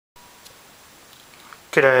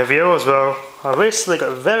G'day viewers, well, I recently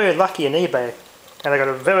got very lucky on eBay and I got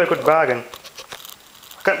a very good bargain.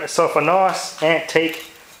 I got myself a nice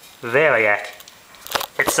antique Variac.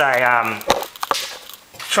 It's a,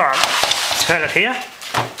 try and turn it here.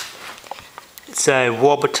 It's a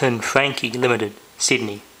Warburton Franki Limited,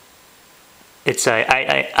 Sydney. It's a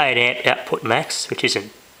 8 amp output max, which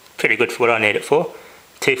isn't pretty good for what I need it for.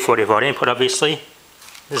 240 volt input obviously,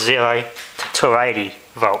 0 to 280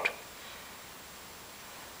 volt.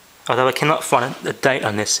 Although I cannot find the date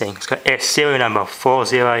on this thing. It's got S serial number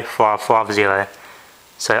 40550.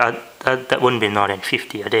 So that wouldn't be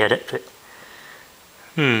 1950, I doubt it. But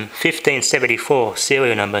 1574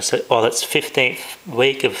 serial number. So it's 15th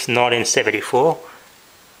week of 1974.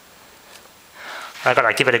 I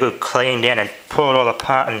gotta give it a good clean down and pull it all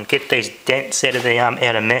apart and get these dents out of the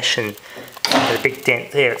outer mesh and the big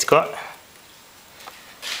dent there it's got.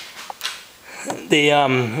 The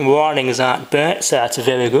windings aren't burnt, so that's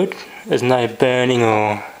very good. There's no burning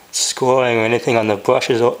or scoring or anything on the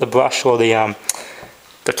brushes or the brush or the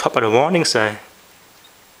top of the winding. So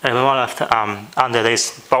I might have to under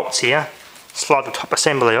these bolts here, slide the top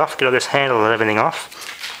assembly off, get all this handle and everything off.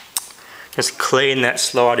 Just clean that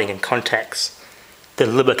sliding and contacts.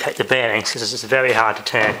 Then lubricate the bearings because it's very hard to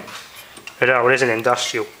turn. But it isn't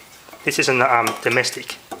industrial. This isn't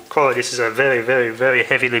domestic quality. This is a very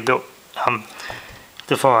heavily built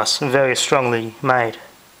device, very strongly made.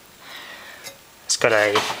 It's got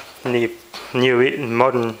a new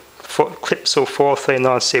modern Clipsal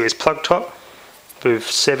 439 series plug top with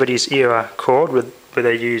 70s era cord where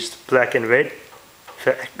they used black and red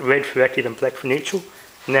for active and black for neutral.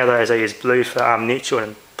 Nowadays they use blue for neutral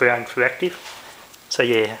and brown for active. So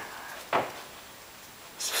yeah,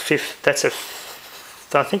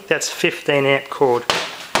 I think that's 15 amp cord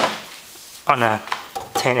on a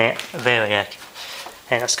 10 amp Variac,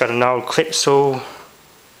 and it's got an old Clipsal,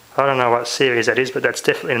 I don't know what series that is, but that's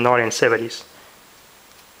definitely in the 1970s.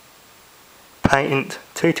 Patent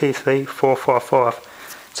 223455.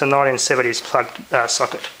 It's a 1970s plug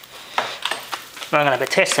socket. I'm going to be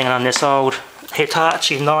testing it on this old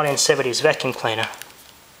Hitachi 1970s vacuum cleaner.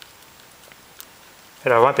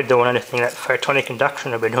 But I won't be doing anything that photonic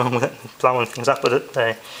induction I'll be doing with it, blowing things up with it.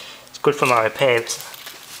 It's good for my repairs.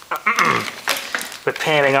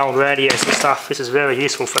 Repairing old radios and stuff, this is very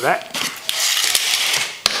useful for that.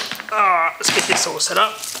 Let's get this all set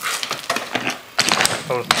up.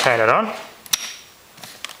 We'll turn it on.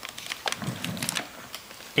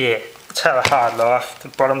 Yeah, it's had a hard life. The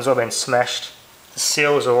bottom's all been smashed. The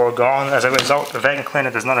seals are all gone. As a result, the vacuum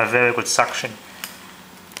cleaner does not have very good suction.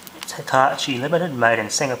 It's Hitachi Limited, made in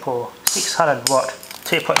Singapore. 600 watt,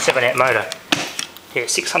 2.7 amp motor. Yeah,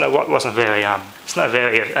 600 watt wasn't very, it's not a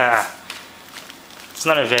very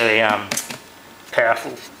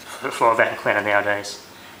powerful for a vacuum cleaner nowadays.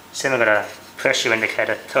 It's then got a pressure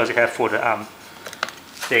indicator, tells you how full the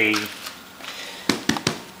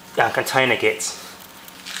container gets.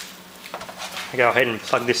 I go ahead and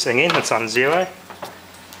plug this thing in, it's on 0.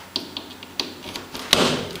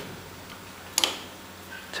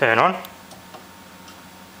 Turn on.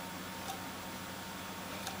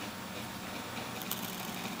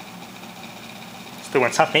 It's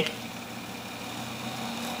doing something.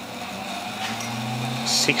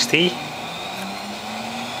 60.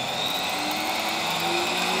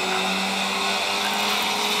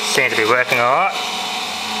 Seems to be working alright.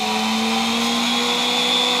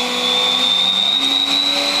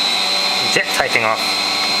 Jet taping off.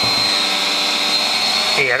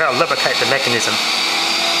 Yeah, I gotta lubricate the mechanism.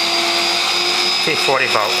 240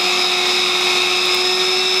 volt.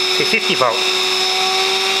 250 volt.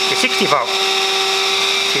 260 volt.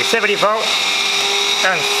 270 volt.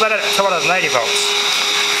 And flat it to 180 volts.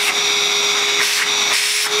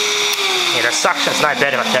 Yeah, the suction's no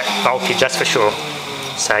better at that voltage, that's for sure.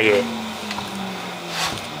 So yeah.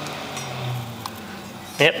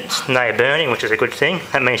 Yep, no burning, which is a good thing.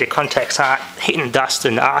 That means your contacts aren't hitting dust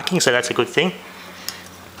and arcing, so that's a good thing.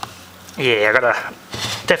 Yeah, I gotta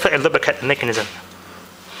definitely lubricate the mechanism.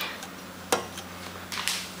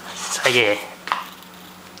 So yeah.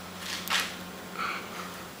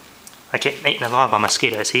 I get eaten alive by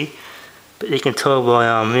mosquitoes here. But you can tell by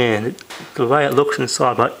the way it looks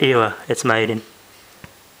inside, what era it's made in.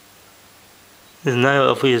 There's no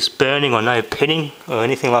obvious burning or no pitting or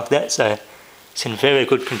anything like that, so it's in very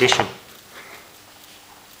good condition.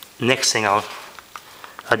 Next thing I'll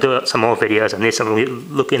do some more videos on this. I'm going to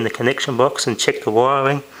look in the connection box and check the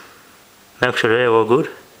wiring, make sure they're all good.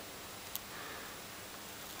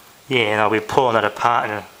 Yeah, and I'll be pulling it apart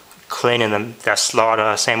and cleaning the slider,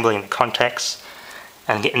 assembling the contacts,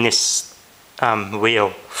 and getting this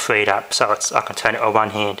wheel freed up, so I can turn it with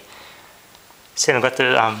one hand. See, I've got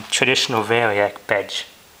the traditional Variac badge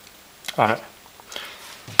on it.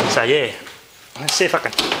 So yeah, let's see if I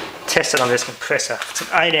can test it on this compressor. It's an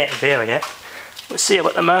 8 amp Variac. Let's see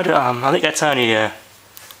what the motor, I think that's only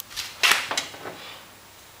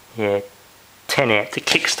yeah, 10 amp to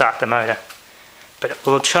kickstart the motor. But it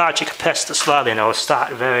will charge the capacitor slowly and it will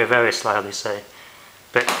start very, very slowly, so.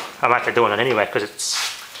 But I might be doing it anyway because it's,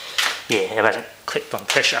 yeah, it hasn't clicked on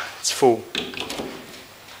pressure, it's full.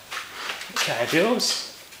 Okay, viewers.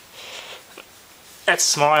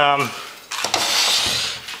 That's my,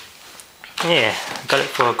 yeah, got it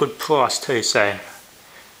for a good price too, so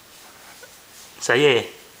yeah.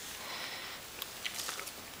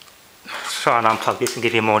 Try and unplug this and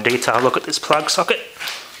give you a more detailed look at this plug socket.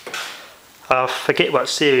 I forget what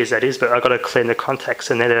series that is, but I've got to clean the contacts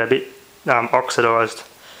and they're a bit oxidised.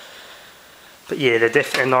 But yeah, they're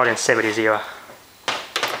definitely 1970s era.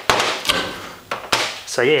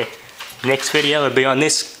 So yeah, next video will be on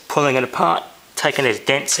this, pulling it apart, taking these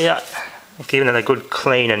dents out, giving it a good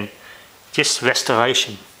clean and just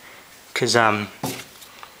restoration. Because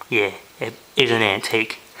yeah, it is an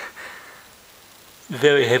antique.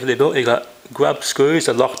 Very heavily built. You got grub screws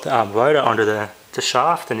that lock the rotor onto the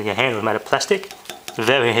shaft, and your handle is made of plastic.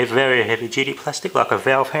 Very heavy duty plastic, like a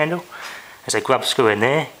valve handle. There's a grub screw in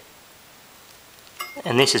there.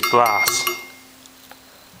 And this is brass,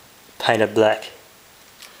 painted black.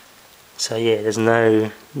 So yeah, there's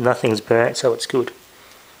nothing's burnt, so it's good.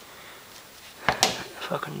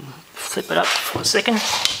 If I can flip it up for a second.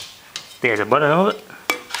 There's a bottom of it.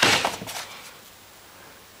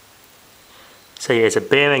 So yeah, there's a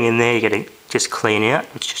bearing in there you got to just clean out,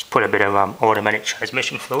 which just put a bit of automatic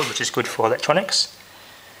transmission fluid, which is good for electronics.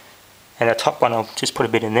 And the top one I'll just put a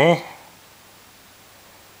bit in there.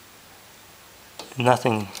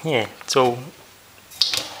 Nothing, yeah, it's all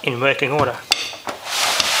in working order.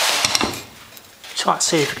 Try and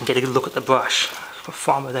see if we can get a good look at the brush, what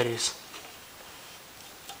fibre that is.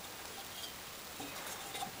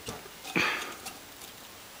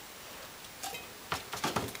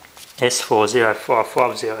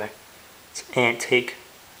 S40550. It's an antique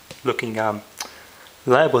looking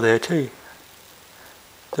label there too.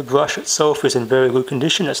 The brush itself is in very good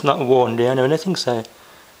condition, it's not worn down or anything, so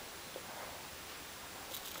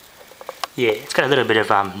yeah, it's got a little bit of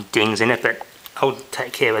dings in it, but I'll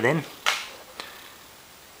take care of them.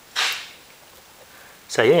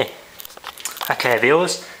 So yeah, okay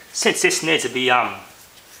viewers, since this needs to be well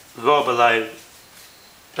below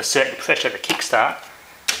a certain pressure to kickstart,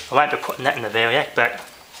 I won't be putting that in the Variac, but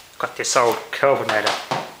I've got this old carbonator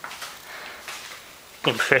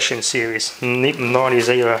impression series 90s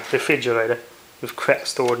era refrigerator with crap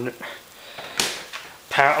stored in it.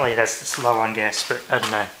 Apparently that's low on gas, but I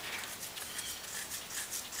don't know.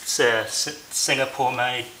 It's a Singapore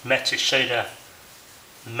made Matsushita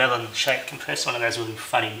melon shaped compressor, one of those really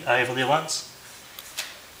funny overly ones.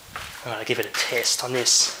 I'm going to give it a test on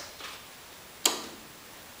this.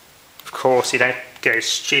 Of course you don't go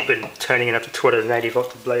stupid turning it up to 280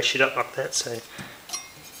 volt to blow shit up like that, so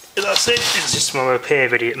as I said, this is just my repair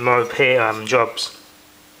video, my repair jobs.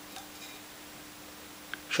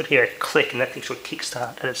 Should hear a click and that thing should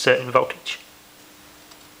kickstart at a certain voltage.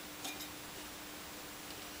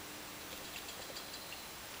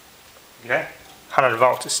 Okay, 100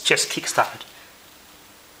 volts, it's just kickstarted.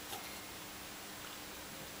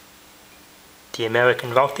 The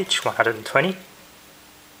American voltage, 120,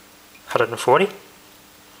 140.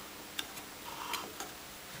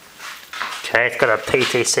 Okay, it's got a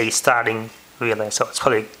PTC starting relay, so it's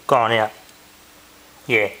probably gone out.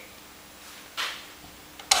 Yeah.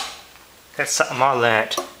 That's something I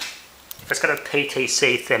learnt. It's got a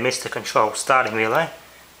PTC thermistor control starting relay.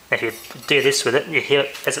 If you do this with it, you hear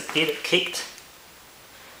it as it did, it kicked.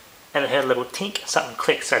 And it heard a little tink, something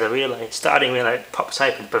clicked, so the relay, starting relay pops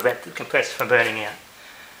open to prevent the compressor from burning out.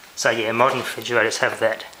 So yeah, modern refrigerators have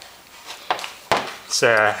that.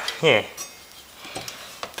 So yeah.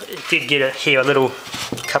 But it did get hear a little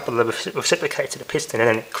couple of reciprocates of the piston and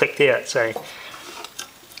then it clicked out, so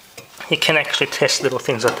you can actually test little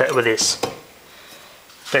things like that with this.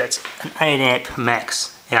 But it's an 8 amp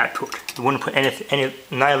max output. You wouldn't put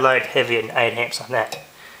no load heavier than 8 amps on that.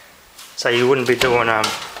 So you wouldn't be doing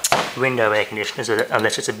window air conditioners with it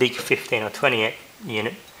unless it's a big 15 or 20 amp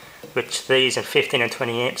unit, which these and 15 and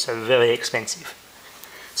 20 amps are very expensive.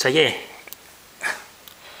 So yeah,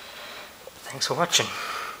 thanks for watching.